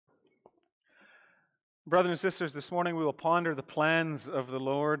Brothers and sisters, this morning we will ponder the plans of the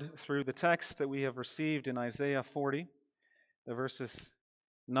Lord through the text that we have received in Isaiah 40, the verses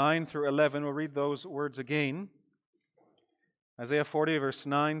 9 through 11. We'll read those words again. Isaiah 40, verse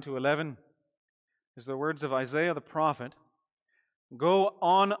 9 to 11 is the words of Isaiah the prophet. Go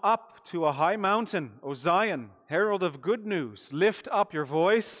on up to a high mountain, O Zion, herald of good news. Lift up your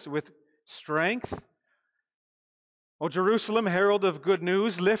voice with strength. O Jerusalem, herald of good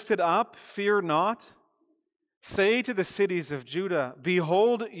news, lift it up, fear not. Say to the cities of Judah,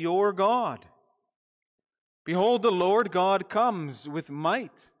 behold your God. Behold, the Lord God comes with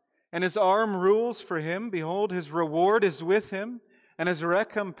might, and his arm rules for him. Behold, his reward is with him, and his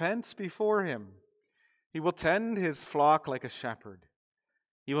recompense before him. He will tend his flock like a shepherd.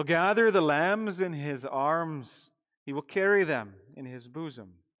 He will gather the lambs in his arms. He will carry them in his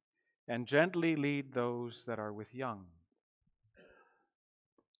bosom, and gently lead those that are with young.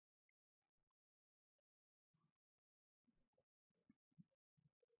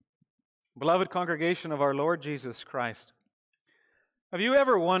 Beloved congregation of our Lord Jesus Christ, have you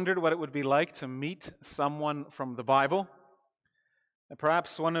ever wondered what it would be like to meet someone from the Bible? And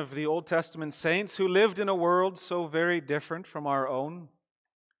perhaps one of the Old Testament saints who lived in a world so very different from our own?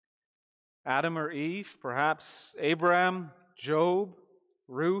 Adam or Eve, perhaps Abraham, Job,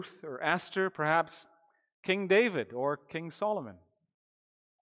 Ruth, or Esther, perhaps King David or King Solomon.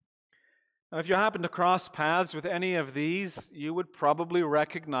 Now, if you happen to cross paths with any of these, you would probably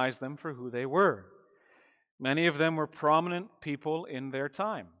recognize them for who they were. Many of them were prominent people in their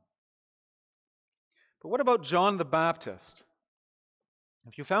time. But what about John the Baptist?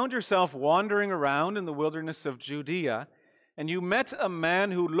 If you found yourself wandering around in the wilderness of Judea, and you met a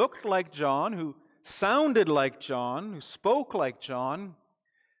man who looked like John, who sounded like John, who spoke like John,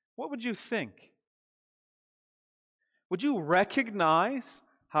 what would you think? Would you recognize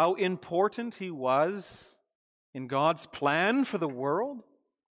how important he was in God's plan for the world?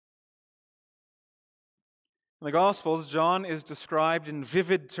 In the Gospels, John is described in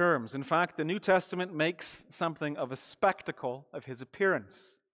vivid terms. In fact, the New Testament makes something of a spectacle of his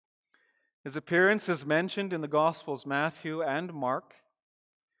appearance. His appearance is mentioned in the Gospels, Matthew and Mark.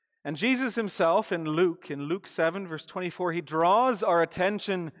 And Jesus himself in Luke 7, verse 24, he draws our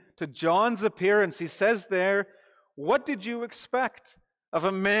attention to John's appearance. He says there, "What did you expect of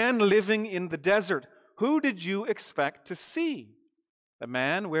a man living in the desert? Who did you expect to see? A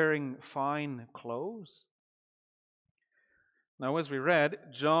man wearing fine clothes?" Now, as we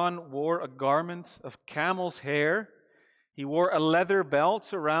read, John wore a garment of camel's hair. He wore a leather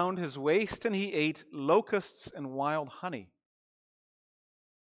belt around his waist, and he ate locusts and wild honey.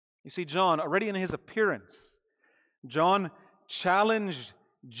 You see, John, already in his appearance, John challenged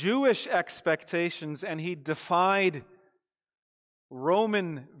Jewish expectations, and he defied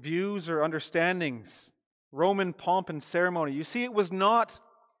Roman views or understandings, Roman pomp and ceremony. You see, it was not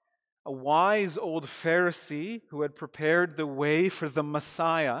a wise old Pharisee who had prepared the way for the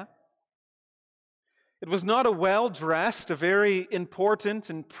Messiah. It was not a well-dressed, a very important,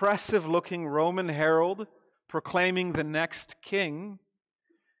 impressive-looking Roman herald proclaiming the next king.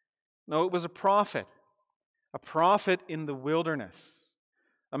 No, it was a prophet in the wilderness.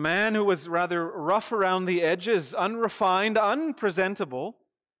 A man who was rather rough around the edges, unrefined, unpresentable.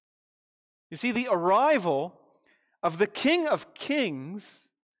 You see, the arrival of the King of Kings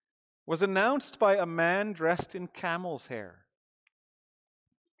was announced by a man dressed in camel's hair.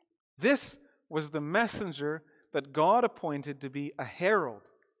 This was the messenger that God appointed to be a herald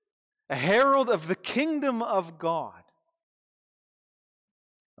of the kingdom of God.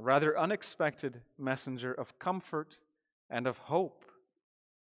 A rather unexpected messenger of comfort and of hope.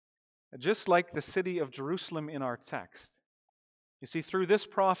 Just like the city of Jerusalem in our text. You see, through this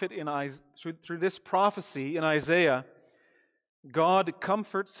prophecy in Isaiah, God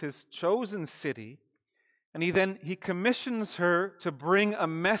comforts his chosen city, and he commissions her to bring a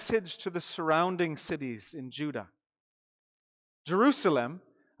message to the surrounding cities in Judah. Jerusalem,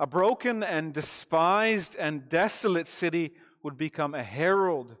 a broken and despised and desolate city, would become a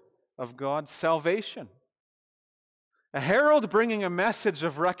herald of God's salvation. A herald bringing a message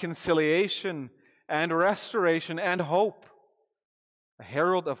of reconciliation and restoration and hope. A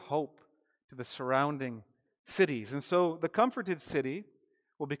herald of hope to the surrounding cities. And so the comforted city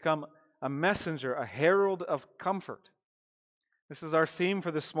will become a messenger, a herald of comfort. This is our theme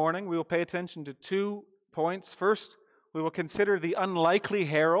for this morning. We will pay attention to 2 points. First, we will consider the unlikely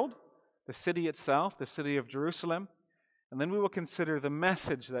herald, the city itself, the city of Jerusalem. And then we will consider the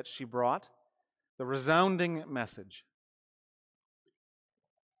message that she brought, the resounding message.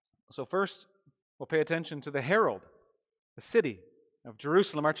 So first, we'll pay attention to the herald, the city. of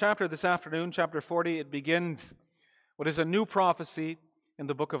Jerusalem. Our chapter this afternoon, chapter 40, it begins what is a new prophecy in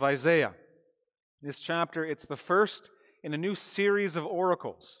the book of Isaiah. This chapter, it's the first in a new series of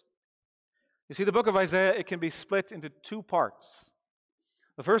oracles. You see, the book of Isaiah, it can be split into two parts.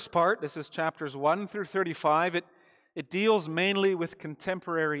 The first part, this is chapters 1 through 35, it deals mainly with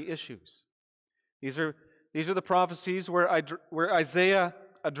contemporary issues. These are the prophecies where Isaiah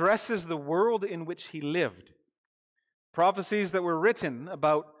addresses the world in which he lived. Prophecies that were written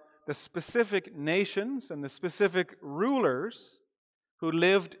about the specific nations and the specific rulers who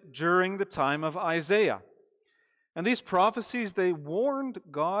lived during the time of Isaiah. And these prophecies, they warned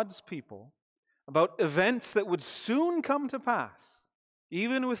God's people about events that would soon come to pass,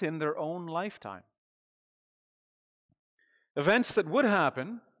 even within their own lifetime. Events that would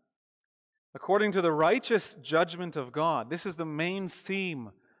happen according to the righteous judgment of God. This is the main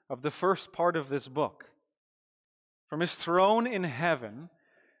theme of the first part of this book. From His throne in heaven,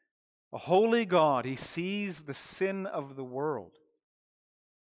 a holy God, He sees the sin of the world.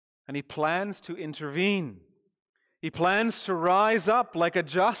 And He plans to intervene. He plans to rise up like a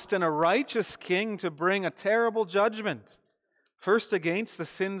just and a righteous king to bring a terrible judgment, first against the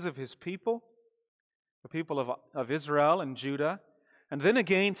sins of His people, the people of Israel and Judah, and then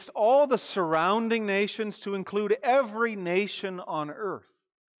against all the surrounding nations, to include every nation on earth.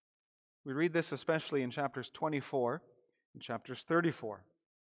 We read this especially in chapters 24 and chapters 34.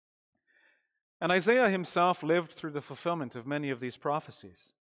 And Isaiah himself lived through the fulfillment of many of these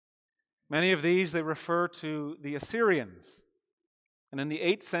prophecies. Many of these, they refer to the Assyrians. And in the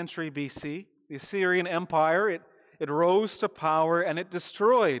 8th century BC, the Assyrian Empire, it rose to power and it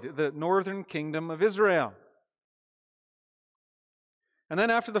destroyed the northern kingdom of Israel. And then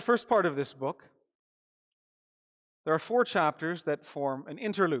after the first part of this book, there are 4 chapters that form an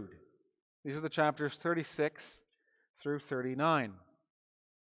interlude. These are the chapters 36 through 39,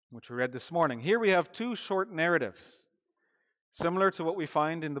 which we read this morning. Here we have 2 short narratives, similar to what we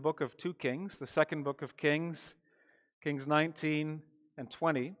find in the book of 2 Kings, the second book of Kings, Kings 19 and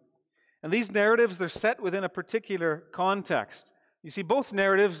 20. And these narratives, they're set within a particular context. You see, both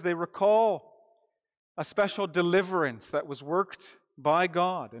narratives, they recall a special deliverance that was worked by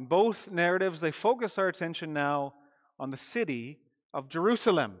God. And both narratives, they focus our attention now on the city of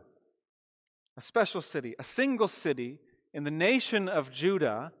Jerusalem. A special city, a single city in the nation of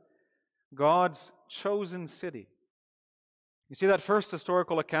Judah, God's chosen city. You see, that first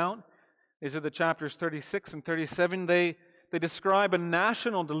historical account, these are the chapters 36 and 37, they describe a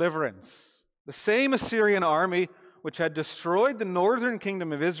national deliverance. The same Assyrian army which had destroyed the northern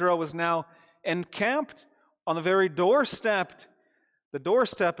kingdom of Israel was now encamped on the very doorstep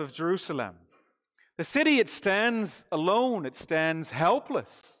of Jerusalem. The city, it stands alone, it stands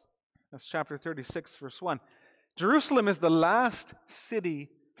helpless. That's chapter 36, verse 1. Jerusalem is the last city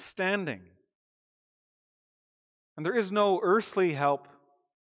standing. And there is no earthly help.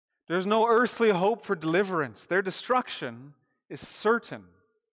 There is no earthly hope for deliverance. Their destruction is certain.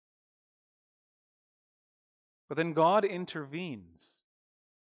 But then God intervenes.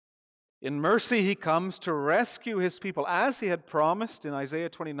 In mercy, He comes to rescue His people, as He had promised in Isaiah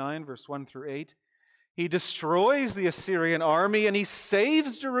 29, verse 1 through 8. He destroys the Assyrian army and He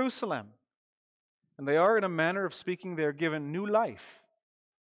saves Jerusalem. And they are, in a manner of speaking, they are given new life.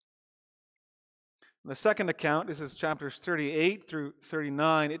 The second account, this is chapters 38 through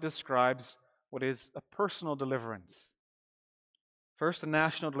 39, it describes what is a personal deliverance. First, a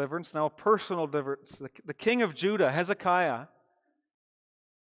national deliverance, now a personal deliverance. The king of Judah, Hezekiah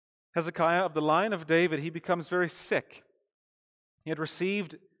of the line of David, he becomes very sick. He had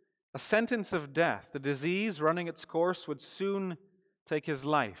received a sentence of death. The disease running its course would soon take his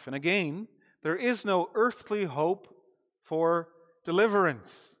life. And again, there is no earthly hope for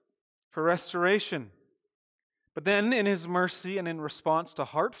deliverance, for restoration. But then, in His mercy and in response to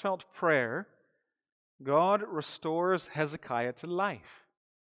heartfelt prayer, God restores Hezekiah to life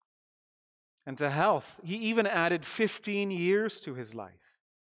and to health. He even added 15 years to his life.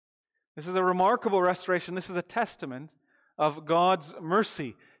 This is a remarkable restoration. This is a testament of God's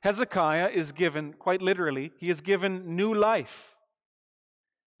mercy. Hezekiah is given, quite literally, he is given new life.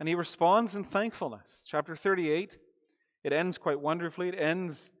 And he responds in thankfulness. Chapter 38, it ends quite wonderfully. It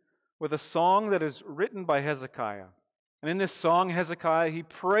ends with a song that is written by Hezekiah. And in this song, Hezekiah, he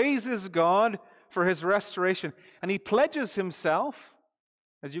praises God for His restoration. And he pledges himself,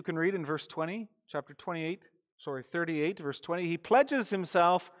 as you can read in verse 20, chapter 38, verse 20, he pledges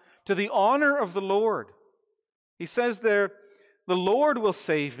himself to the honor of the Lord. He says there, "The Lord will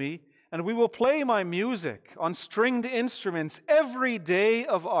save me, and we will play my music on stringed instruments every day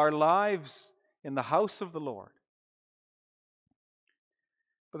of our lives in the house of the Lord."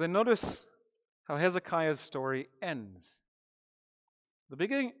 But then notice how Hezekiah's story ends.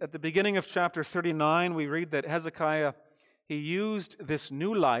 At the beginning of chapter 39, we read that Hezekiah, he used this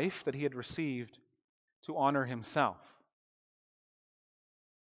new life that he had received to honor himself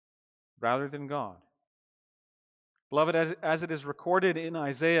rather than God. Beloved, as it is recorded in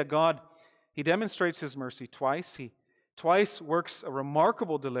Isaiah, God, He demonstrates His mercy twice. He twice works a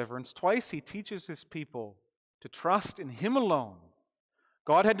remarkable deliverance. Twice He teaches His people to trust in Him alone.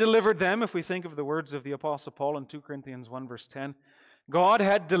 God had delivered them, if we think of the words of the Apostle Paul in 2 Corinthians 1 verse 10, God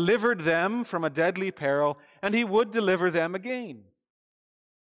had delivered them from a deadly peril, and He would deliver them again.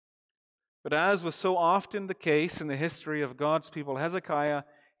 But as was so often the case in the history of God's people, Hezekiah,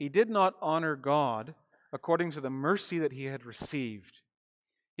 he did not honor God according to the mercy that he had received.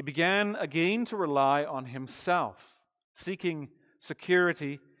 He began again to rely on himself, seeking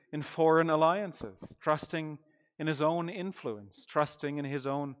security in foreign alliances, trusting in his own influence, trusting in his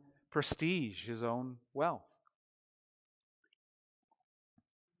own prestige, his own wealth.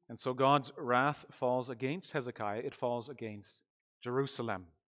 And so God's wrath falls against Hezekiah. It falls against Jerusalem.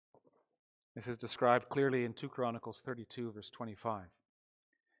 This is described clearly in 2 Chronicles 32, verse 25.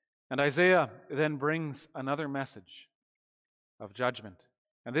 And Isaiah then brings another message of judgment.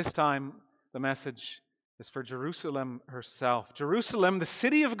 And this time, the message is for Jerusalem herself. Jerusalem, the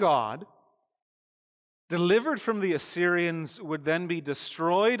city of God, delivered from the Assyrians, would then be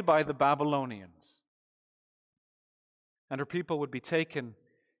destroyed by the Babylonians. And her people would be taken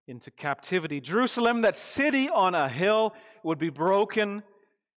into captivity. Jerusalem, that city on a hill, would be broken,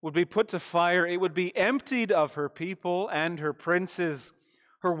 would be put to fire. It would be emptied of her people and her princes.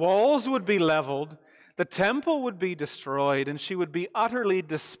 Her walls would be leveled. The temple would be destroyed, and she would be utterly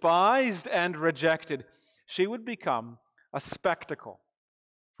despised and rejected. She would become a spectacle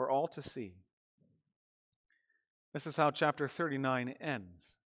for all to see. This is how chapter 39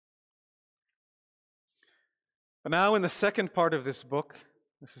 ends. But now in the second part of this book,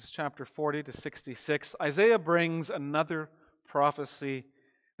 this is chapter 40 to 66, Isaiah brings another prophecy,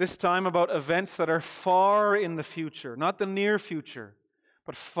 this time about events that are far in the future, not the near future,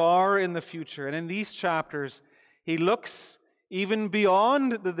 but far in the future. And in these chapters, he looks even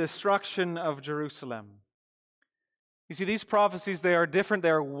beyond the destruction of Jerusalem. You see, these prophecies, they are different. They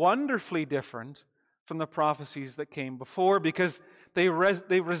are wonderfully different from the prophecies that came before because they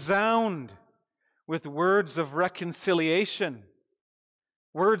resound with words of reconciliation,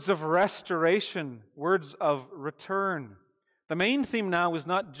 words of restoration, words of return. The main theme now is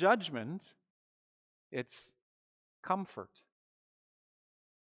not judgment, it's comfort.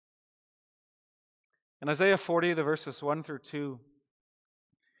 In Isaiah 40, the verses 1 through 2,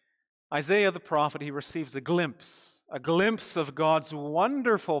 Isaiah the prophet, he receives a glimpse of God's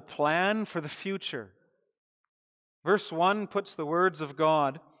wonderful plan for the future. Verse 1 puts the words of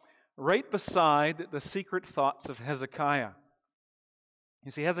God right beside the secret thoughts of Hezekiah.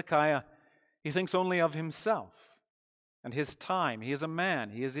 You see, Hezekiah, he thinks only of himself and his time. He is a man.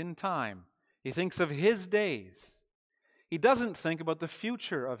 He is in time. He thinks of his days. He doesn't think about the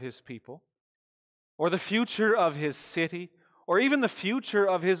future of his people or the future of his city or even the future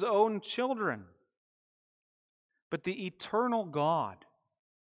of his own children. But the eternal God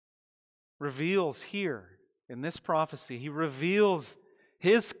reveals here in this prophecy, he reveals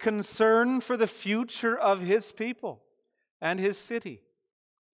his concern for the future of his people and his city.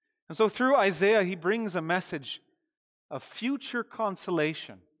 And so through Isaiah, he brings a message of future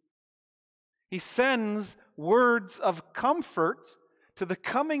consolation. He sends words of comfort to the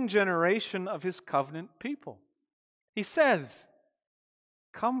coming generation of his covenant people. He says,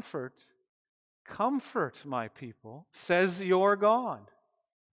 "Comfort, comfort my people, says your God."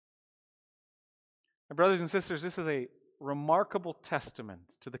 And brothers and sisters, this is a remarkable testament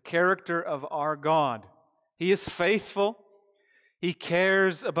to the character of our God. He is faithful. He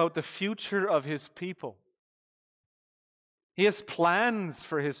cares about the future of his people. He has plans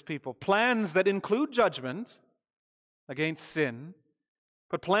for his people, plans that include judgment against sin,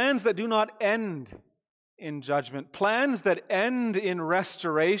 but plans that do not end in judgment, plans that end in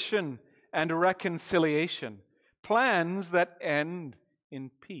restoration and reconciliation, plans that end in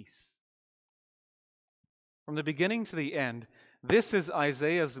peace. From the beginning to the end, this is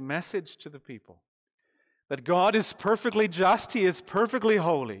Isaiah's message to the people, that God is perfectly just, He is perfectly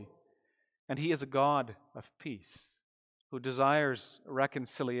holy, and He is a God of peace who desires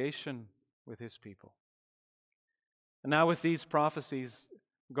reconciliation with His people. And now with these prophecies,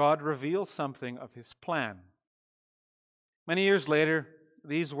 God reveals something of His plan. Many years later,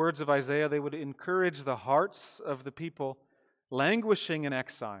 these words of Isaiah, they would encourage the hearts of the people languishing in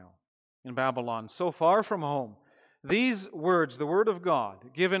exile in Babylon, so far from home. these words, the Word of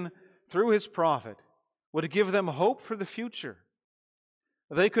God, given through His prophet, would give them hope for the future.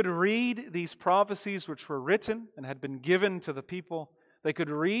 They could read these prophecies which were written and had been given to the people. They could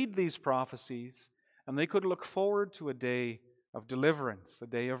read these prophecies, and they could look forward to a day of deliverance, a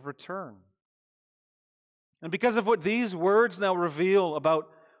day of return. And because of what these words now reveal about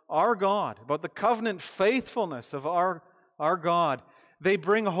our God, about the covenant faithfulness of our God, they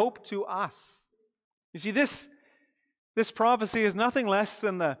bring hope to us. You see, this prophecy is nothing less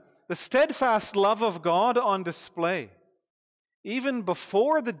than the steadfast love of God on display. Even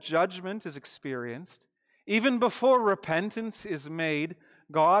before the judgment is experienced, even before repentance is made,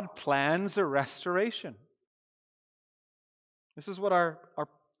 God plans a restoration. This is what our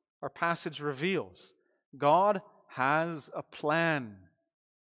passage reveals. God has a plan.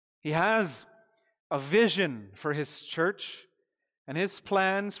 He has a vision for His church, and His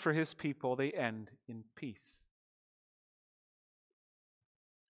plans for His people, they end in peace.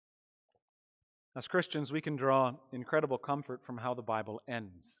 As Christians, we can draw incredible comfort from how the Bible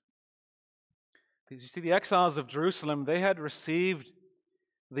ends. You see, the exiles of Jerusalem, they had received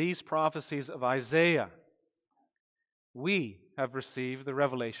these prophecies of Isaiah. We have received the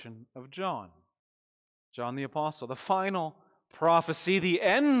revelation of John the Apostle, the final prophecy, the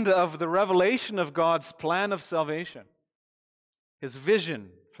end of the revelation of God's plan of salvation, His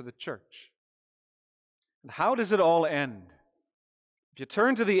vision for the church. And how does it all end? If you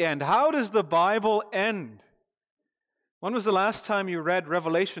turn to the end, how does the Bible end? When was the last time you read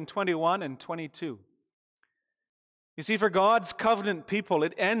Revelation 21 and 22? You see, for God's covenant people,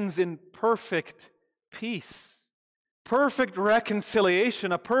 it ends in perfect peace, perfect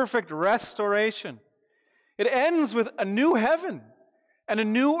reconciliation, a perfect restoration. It ends with a new heaven and a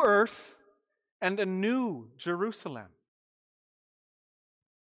new earth and a new Jerusalem.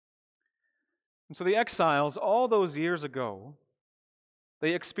 And so the exiles, all those years ago,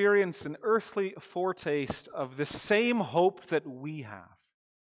 they experienced an earthly foretaste of the same hope that we have.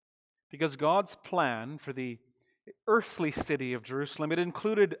 Because God's plan for the earthly city of Jerusalem, it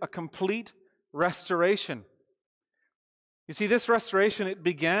included a complete restoration. You see, this restoration, it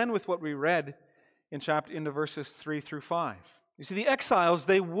began with what we read into verses 3 through 5. You see, the exiles,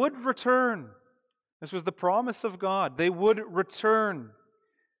 they would return. This was the promise of God. They would return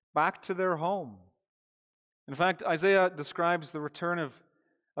back to their home. In fact, Isaiah describes the return of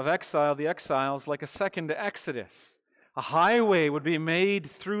the exiles, like a second Exodus. A highway would be made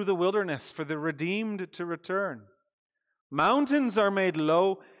through the wilderness for the redeemed to return. Mountains are made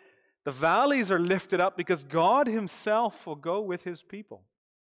low, the valleys are lifted up, because God Himself will go with His people.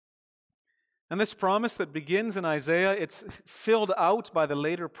 And this promise that begins in Isaiah, it's filled out by the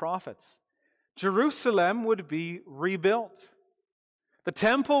later prophets. Jerusalem would be rebuilt. The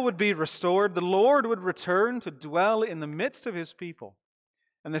temple would be restored. The Lord would return to dwell in the midst of His people.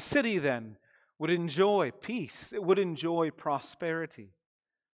 And the city then would enjoy peace. It would enjoy prosperity.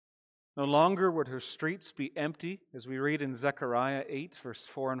 No longer would her streets be empty, as we read in Zechariah 8, verse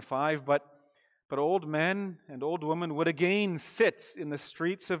 4 and 5, but old men and old women would again sit in the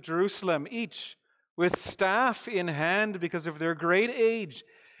streets of Jerusalem, each with staff in hand because of their great age.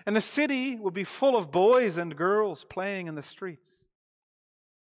 And the city would be full of boys and girls playing in the streets.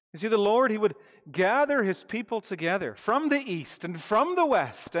 You see, the Lord, He would gather His people together from the east and from the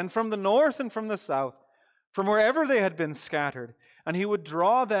west and from the north and from the south, from wherever they had been scattered, and He would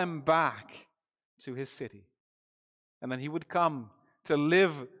draw them back to His city. And then He would come to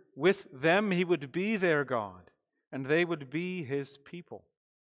live with them. He would be their God, and they would be His people.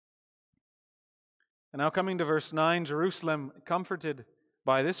 And now coming to verse 9, Jerusalem, comforted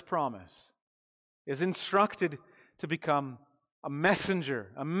by this promise, is instructed to become a messenger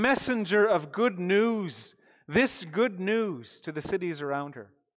of good news, this good news to the cities around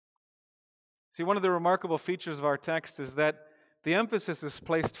her. See, one of the remarkable features of our text is that the emphasis is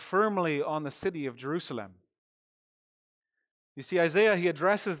placed firmly on the city of Jerusalem. You see, Isaiah, he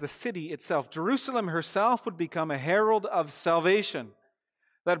addresses the city itself. Jerusalem herself would become a herald of salvation.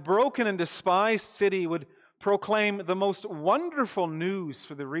 That broken and despised city would proclaim the most wonderful news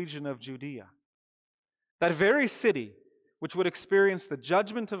for the region of Judea. That very city, which would experience the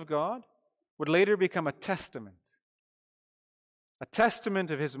judgment of God, would later become a testament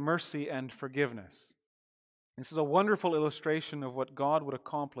of His mercy and forgiveness. This is a wonderful illustration of what God would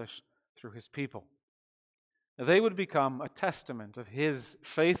accomplish through His people. They would become a testament of His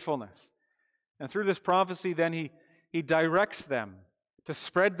faithfulness. And through this prophecy, then, He directs them to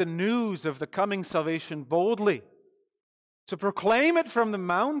spread the news of the coming salvation boldly, to proclaim it from the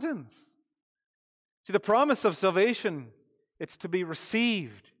mountains. See, the promise of salvation, it's to be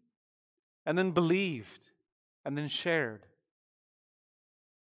received and then believed. and then shared.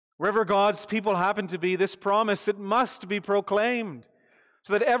 Wherever God's people happen to be, this promise, it must be proclaimed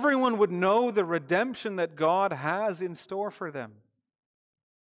so that everyone would know the redemption that God has in store for them.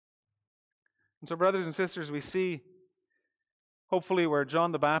 And so, brothers and sisters, we see, hopefully, where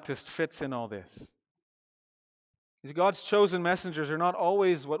John the Baptist fits in all this. You see, God's chosen messengers are not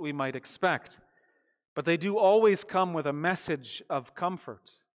always what we might expect, but they do always come with a message of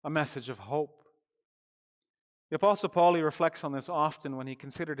comfort, a message of hope. The Apostle Paul, he reflects on this often when he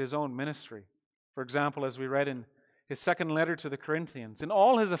considered his own ministry. For example, as we read in his second letter to the Corinthians, in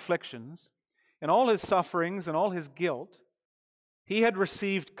all his afflictions, in all his sufferings, and all his guilt, he had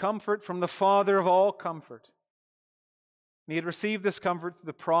received comfort from the Father of all comfort. And he had received this comfort through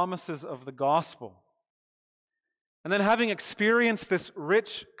the promises of the gospel. And then, having experienced this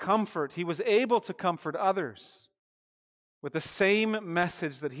rich comfort, he was able to comfort others with the same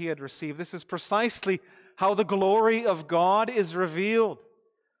message that he had received. This is precisely how the glory of God is revealed,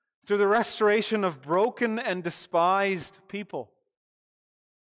 through the restoration of broken and despised people.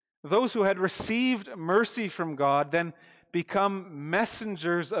 Those who had received mercy from God then become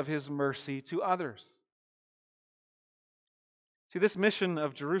messengers of His mercy to others. See, this mission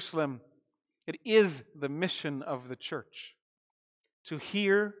of Jerusalem, it is the mission of the church. To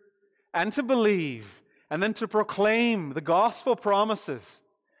hear and to believe, and then to proclaim the gospel promises,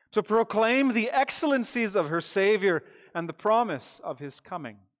 to proclaim the excellencies of her Savior and the promise of His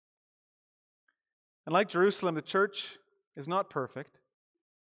coming. And like Jerusalem, the church is not perfect.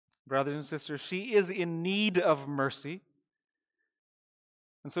 Brothers and sisters, she is in need of mercy.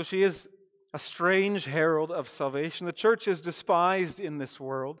 And so she is a strange herald of salvation. The church is despised in this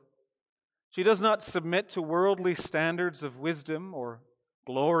world. She does not submit to worldly standards of wisdom or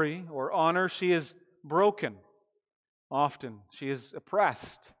glory or honor. She is broken. Often she is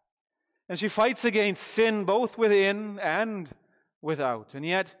oppressed. And she fights against sin both within and without. And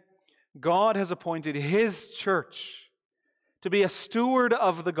yet, God has appointed His church to be a steward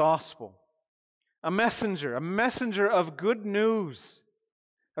of the gospel, a messenger of good news,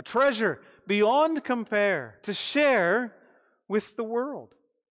 a treasure beyond compare to share with the world.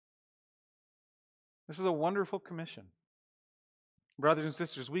 This is a wonderful commission. Brothers and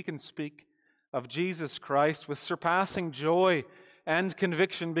sisters, we can speak of Jesus Christ with surpassing joy and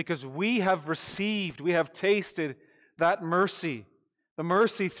conviction because we have received, we have tasted that mercy, the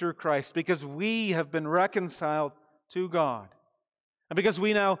mercy through Christ, because we have been reconciled to God. And because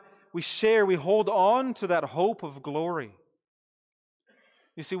we hold on to that hope of glory.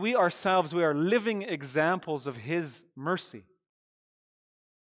 You see, we ourselves, we are living examples of His mercy,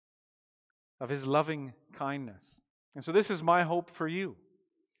 of His loving kindness. And so this is my hope for you,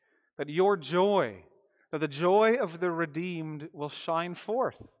 that your joy, that the joy of the redeemed will shine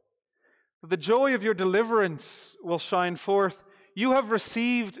forth, that the joy of your deliverance will shine forth. You have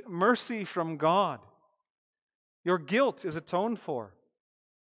received mercy from God. Your guilt is atoned for.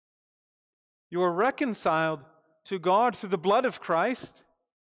 You are reconciled to God through the blood of Christ,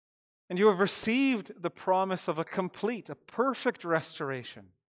 and you have received the promise of a complete, a perfect restoration.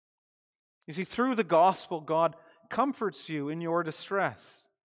 You see, through the gospel, God comforts you in your distress.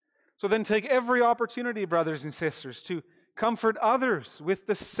 So then take every opportunity, brothers and sisters, to comfort others with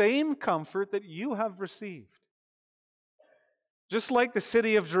the same comfort that you have received. Just like the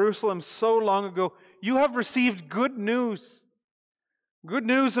city of Jerusalem so long ago, you have received good news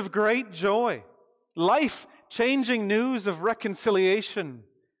of great joy, life-changing news of reconciliation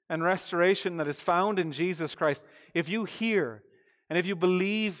and restoration that is found in Jesus Christ. If you hear and if you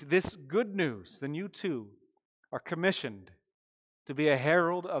believe this good news, then you too are commissioned to be a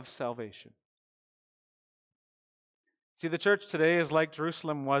herald of salvation. See, the church today is like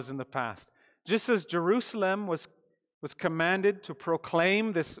Jerusalem was in the past. Just as Jerusalem was commanded to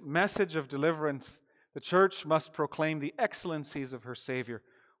proclaim this message of deliverance, the church must proclaim the excellencies of her Savior.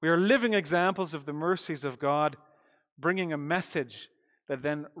 We are living examples of the mercies of God, bringing a message that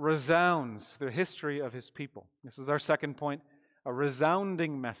then resounds through the history of His people. This is our second point, a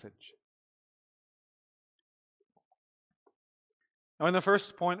resounding message. Now, in the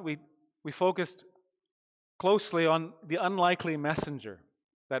first point, we focused closely on the unlikely messenger,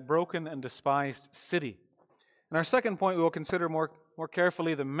 that broken and despised city. In our second point, we will consider more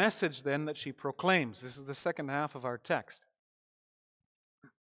carefully the message then that she proclaims. This is the second half of our text.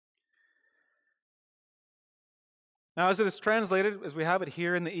 Now, as it is translated, as we have it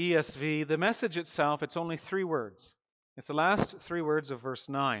here in the ESV, the message itself, it's only 3 words. It's the last 3 words of verse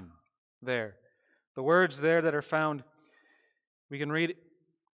 9 there. The words there that are found, we can read,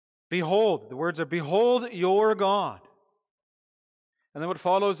 behold. The words are, behold your God. And then what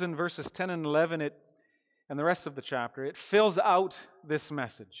follows in verses 10 and 11, and the rest of the chapter, it fills out this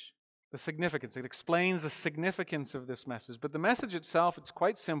message, the significance. It explains the significance of this message. But the message itself, it's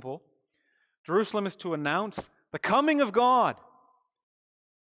quite simple. Jerusalem is to announce the coming of God.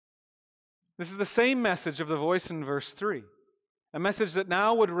 This is the same message of the voice in verse 3, a message that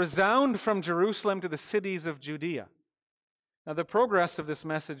now would resound from Jerusalem to the cities of Judea. Now, the progress of this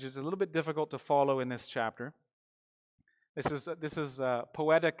message is a little bit difficult to follow in this chapter. This is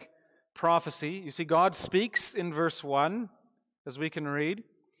poetic prophecy. You see, God speaks in verse 1, as we can read.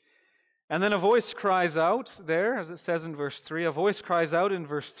 And then a voice cries out there, as it says in verse 3. A voice cries out in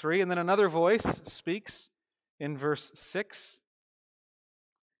verse 3, and then another voice speaks in verse 6.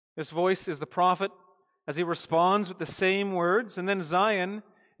 This voice is the prophet as he responds with the same words, and then Zion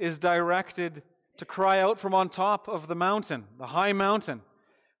is directed to cry out from on top of the mountain, the high mountain.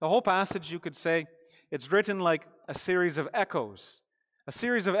 The whole passage, you could say, it's written like a series of echoes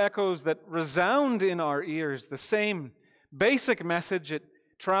that resound in our ears, the same basic message. It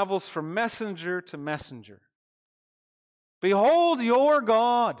travels from messenger to messenger. Behold your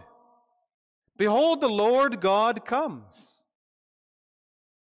God. Behold, the Lord God comes.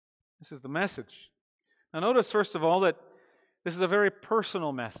 This is the message. Now notice, first of all, that this is a very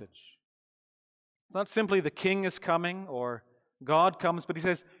personal message. It's not simply the king is coming or God comes, but he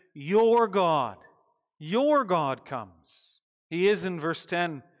says, your God comes. He is, in verse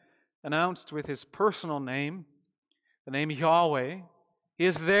 10, announced with his personal name, the name Yahweh. He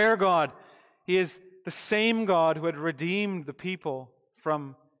is their God. He is the same God who had redeemed the people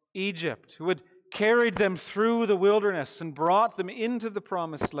from Egypt, who had carried them through the wilderness and brought them into the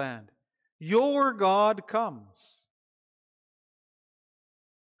promised land. Your God comes.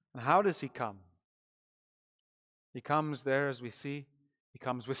 And how does he come? He comes there, as we see. He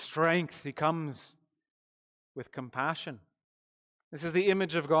comes with strength. He comes with compassion. This is the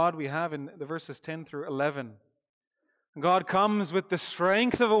image of God we have in the verses 10 through 11. God comes with the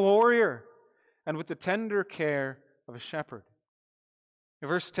strength of a warrior and with the tender care of a shepherd.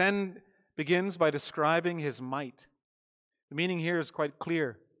 Verse 10 begins by describing his might. The meaning here is quite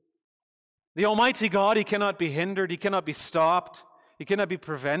clear. The Almighty God, he cannot be hindered, he cannot be stopped, he cannot be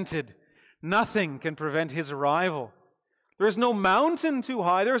prevented. Nothing can prevent his arrival. There is no mountain too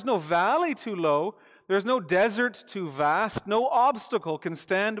high, there is no valley too low, there is no desert too vast, no obstacle can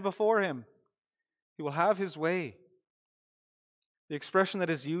stand before him. He will have his way. The expression that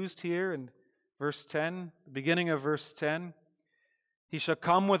is used here in verse 10, the beginning of verse 10, he shall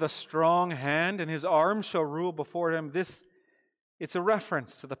come with a strong hand, and his arm shall rule before him. It's a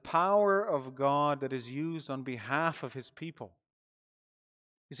reference to the power of God that is used on behalf of his people.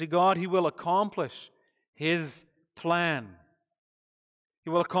 You see, God, he will accomplish his plan. He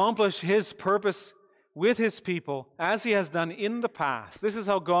will accomplish his purpose with his people as he has done in the past. This is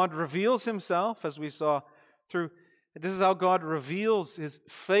how God reveals himself, as we saw through. This is how God reveals his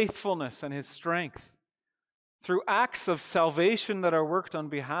faithfulness and his strength through acts of salvation that are worked on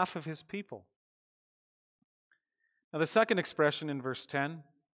behalf of his people. Now, the second expression in verse 10,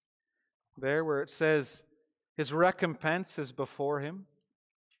 there where it says, his recompense is before him.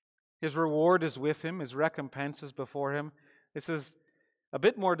 His reward is with him. His recompense is before him. This is a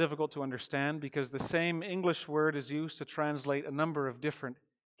bit more difficult to understand because the same English word is used to translate a number of different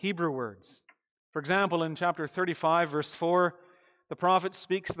Hebrew words. For example, in chapter 35, verse 4, the prophet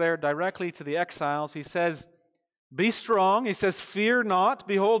speaks there directly to the exiles. He says, be strong. He says, fear not.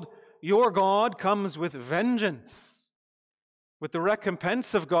 Behold, your God comes with vengeance. With the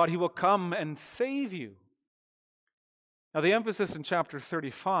recompense of God, he will come and save you. Now, the emphasis in chapter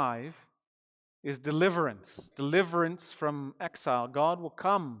 35 is deliverance. Deliverance from exile. God will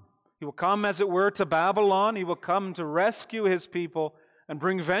come. He will come, as it were, to Babylon. He will come to rescue his people and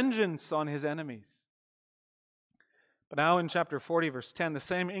bring vengeance on his enemies. But now in chapter 40, verse 10, the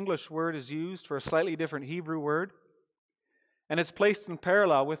same English word is used for a slightly different Hebrew word, and it's placed in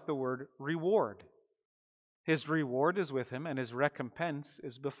parallel with the word reward. His reward is with him, and his recompense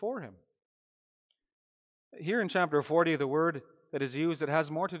is before him. Here in chapter 40, the word that is used, it has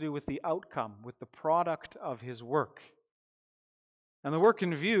more to do with the outcome, with the product of his work. And the work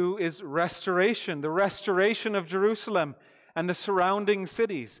in view is restoration, the restoration of Jerusalem and the surrounding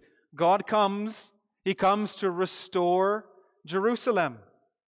cities. God comes, he comes to restore Jerusalem.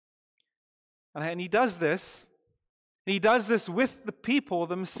 And he does this with the people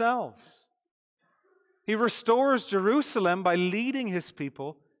themselves. He restores Jerusalem by leading his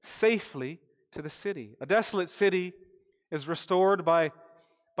people safely to the city. A desolate city is restored by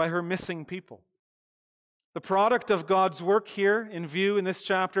her missing people. The product of God's work here in view in this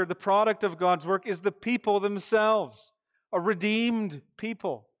chapter, the product of God's work is the people themselves, a redeemed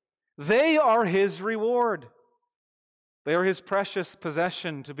people. They are His reward. They are His precious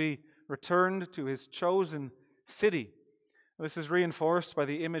possession to be returned to His chosen city. This is reinforced by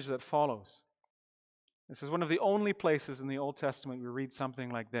the image that follows. This is one of the only places in the Old Testament we read something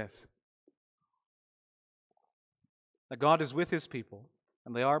like this. That God is with His people,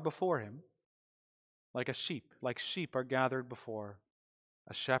 and they are before Him, like sheep are gathered before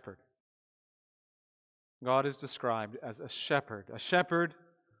a shepherd. God is described as a shepherd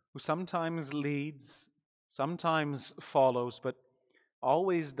who sometimes leads, sometimes follows, but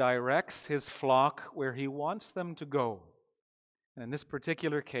always directs His flock where He wants them to go. And in this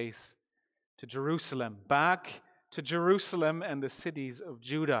particular case, to Jerusalem, back to Jerusalem and the cities of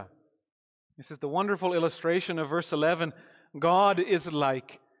Judah. This is the wonderful illustration of verse 11. God is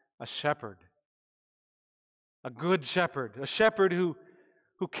like a shepherd, a good shepherd, a shepherd who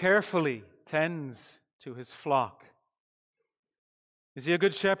carefully tends to his flock. Is He a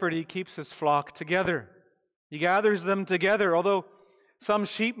good shepherd? He keeps His flock together. He gathers them together. Although some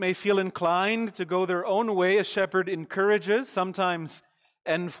sheep may feel inclined to go their own way, a shepherd encourages, sometimes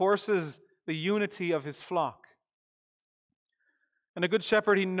enforces the unity of his flock. And a good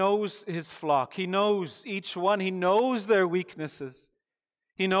shepherd, he knows his flock. He knows each one. He knows their weaknesses.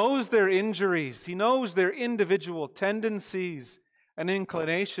 He knows their injuries. He knows their individual tendencies and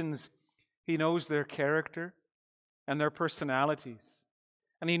inclinations. He knows their character and their personalities.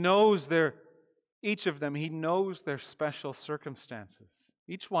 And He knows each of them, He knows their special circumstances.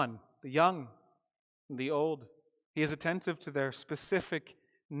 Each one, the young and the old. He is attentive to their specific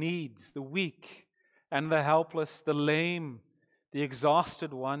needs, the weak and the helpless, the lame, the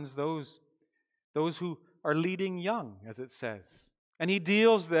exhausted ones, those who are leading young, as it says. And He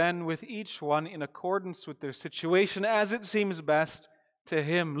deals then with each one in accordance with their situation as it seems best to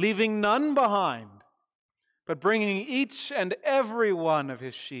Him, leaving none behind, but bringing each and every one of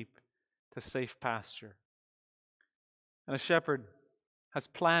His sheep to safe pasture. And a shepherd has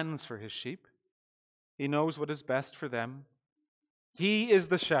plans for his sheep. He knows what is best for them. He is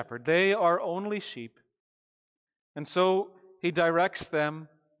the shepherd. They are only sheep. And so He directs them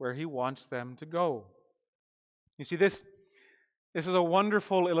where He wants them to go. You see, this is a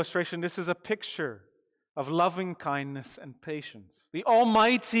wonderful illustration. This is a picture of loving kindness and patience. The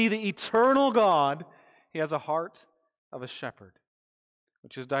Almighty, the eternal God, He has a heart of a shepherd,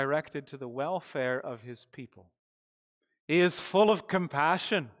 which is directed to the welfare of His people. He is full of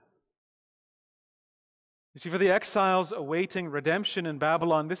compassion. You see, for the exiles awaiting redemption in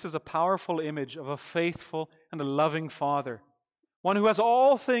Babylon, this is a powerful image of a faithful and a loving Father, one who has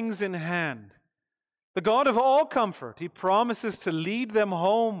all things in hand. The God of all comfort, He promises to lead them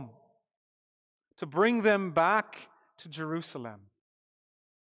home, to bring them back to Jerusalem.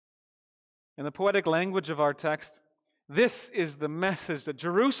 In the poetic language of our text, this is the message that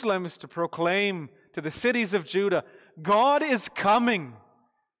Jerusalem is to proclaim to the cities of Judah. God is coming.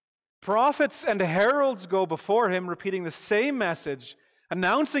 Prophets and heralds go before Him, repeating the same message,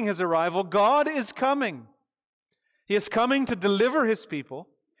 announcing His arrival. God is coming. He is coming to deliver His people.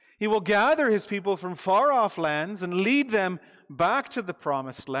 He will gather His people from far-off lands and lead them back to the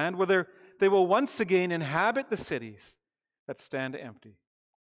promised land, where they will once again inhabit the cities that stand empty.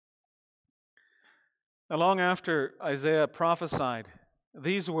 Now, long after Isaiah prophesied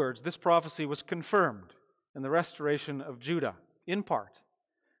these words, this prophecy was confirmed in the restoration of Judah, in part.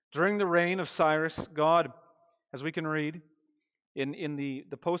 During the reign of Cyrus, God, as we can read in the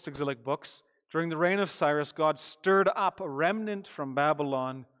post-exilic books, during the reign of Cyrus, God stirred up a remnant from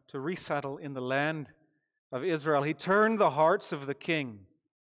Babylon to resettle in the land of Israel. He turned the hearts of the king.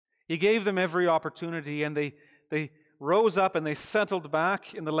 He gave them every opportunity, and they rose up and they settled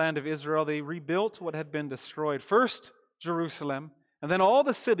back in the land of Israel. They rebuilt what had been destroyed. First, Jerusalem, and then all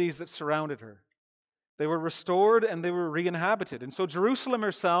the cities that surrounded her. They were restored and they were re-inhabited. And so Jerusalem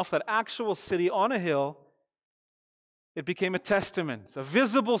herself, that actual city on a hill, it became a testament, a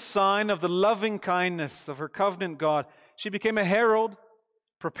visible sign of the loving kindness of her covenant God. She became a herald,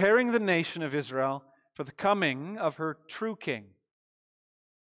 preparing the nation of Israel for the coming of her true king.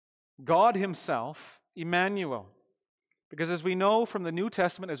 God Himself, Emmanuel. Because as we know from the New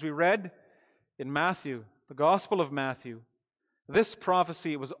Testament, as we read in Matthew, the Gospel of Matthew, this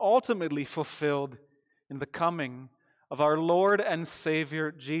prophecy was ultimately fulfilled in the coming of our Lord and Savior,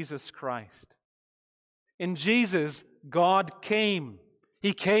 Jesus Christ. In Jesus, God came.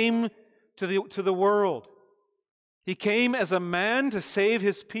 He came to the world. He came as a man to save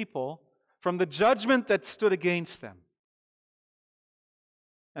His people from the judgment that stood against them.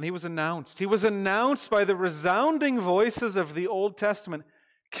 And He was announced. He was announced by the resounding voices of the Old Testament.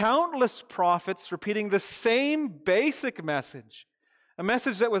 Countless prophets repeating the same basic message a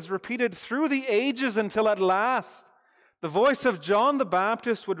message that was repeated through the ages until at last the voice of John the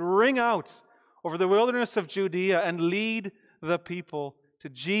Baptist would ring out over the wilderness of Judea and lead the people to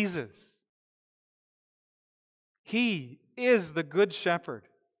Jesus. He is the Good Shepherd,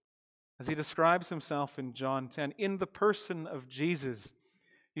 as he describes himself in John 10. In the person of Jesus,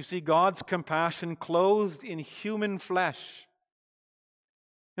 you see God's compassion clothed in human flesh.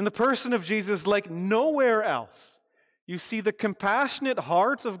 In the person of Jesus, like nowhere else, you see the compassionate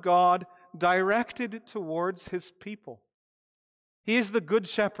heart of God directed towards his people. He is the Good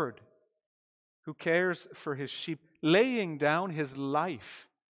Shepherd who cares for his sheep, laying down his life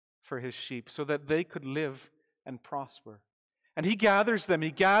for his sheep so that they could live and prosper. And he gathers them,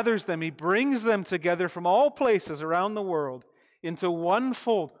 he brings them together from all places around the world into one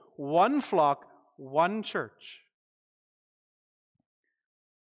fold, one flock, one church.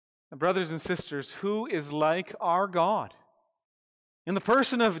 And brothers and sisters, who is like our God? In the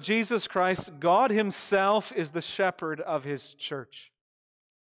person of Jesus Christ, God himself is the shepherd of his church.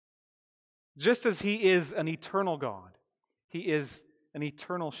 Just as he is an eternal God, he is an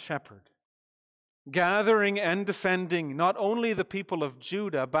eternal shepherd, gathering and defending not only the people of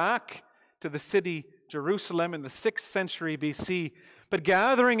Judah back to the city Jerusalem in the 6th century BC, but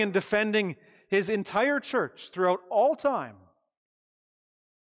gathering and defending his entire church throughout all time.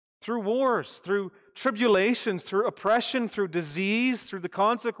 Through wars, through tribulations, through oppression, through disease, through the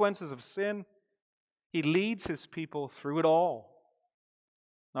consequences of sin, he leads his people through it all,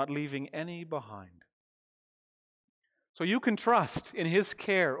 not leaving any behind. So you can trust in his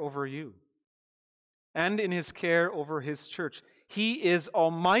care over you and in his care over his church. He is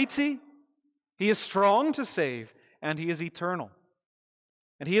almighty, he is strong to save, and he is eternal.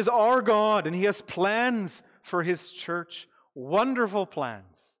 And he is our God, and he has plans for his church, wonderful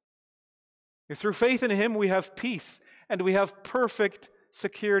plans. Through faith in him, we have peace and we have perfect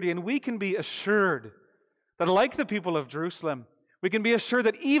security. And we can be assured that, like the people of Jerusalem, we can be assured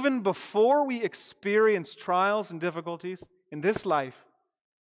that even before we experience trials and difficulties in this life,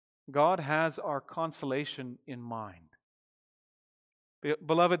 God has our consolation in mind.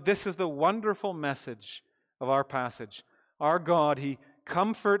 Beloved, this is the wonderful message of our passage. Our God, he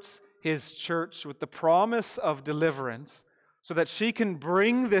comforts his church with the promise of deliverance, so that she can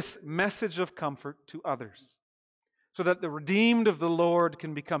bring this message of comfort to others, so that the redeemed of the Lord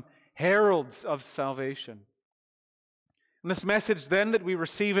can become heralds of salvation. And this message then that we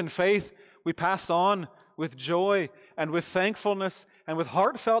receive in faith, we pass on with joy and with thankfulness and with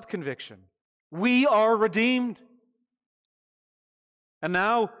heartfelt conviction. We are redeemed. And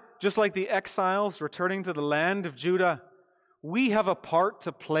now, just like the exiles returning to the land of Judah, we have a part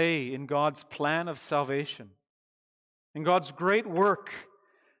to play in God's plan of salvation, in God's great work.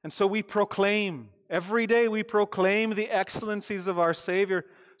 And so we proclaim, every day we proclaim the excellencies of our Savior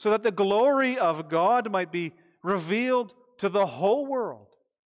so that the glory of God might be revealed to the whole world.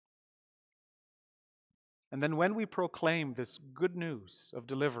 And then when we proclaim this good news of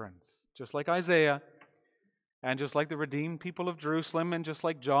deliverance, just like Isaiah, and just like the redeemed people of Jerusalem, and just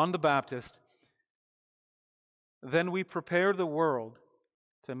like John the Baptist, then we prepare the world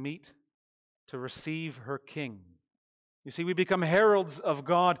to receive her King. You see, we become heralds of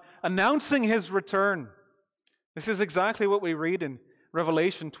God, announcing his return. This is exactly what we read in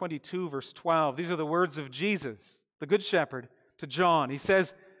Revelation 22, verse 12. These are the words of Jesus, the Good Shepherd, to John. He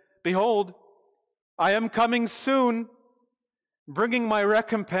says, "Behold, I am coming soon, bringing my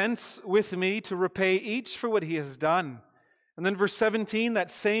recompense with me to repay each for what he has done." And then verse 17,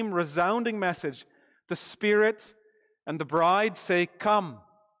 that same resounding message, the Spirit and the bride say, "Come."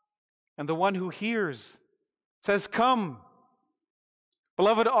 And the one who hears says, "Come."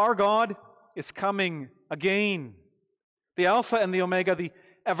 Beloved, our God is coming again. The Alpha and the Omega, the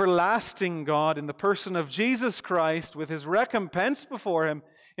everlasting God in the person of Jesus Christ, with his recompense before him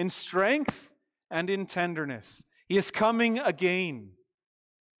in strength and in tenderness. He is coming again.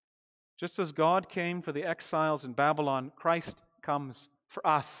 Just as God came for the exiles in Babylon, Christ comes for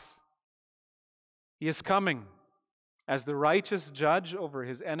us. He is coming as the righteous judge over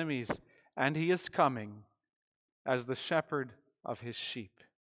his enemies, and he is coming as the shepherd of his sheep,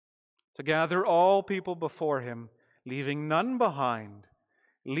 to gather all people before him, leaving none behind,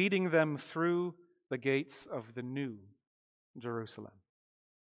 leading them through the gates of the new Jerusalem.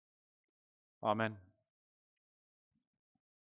 Amen.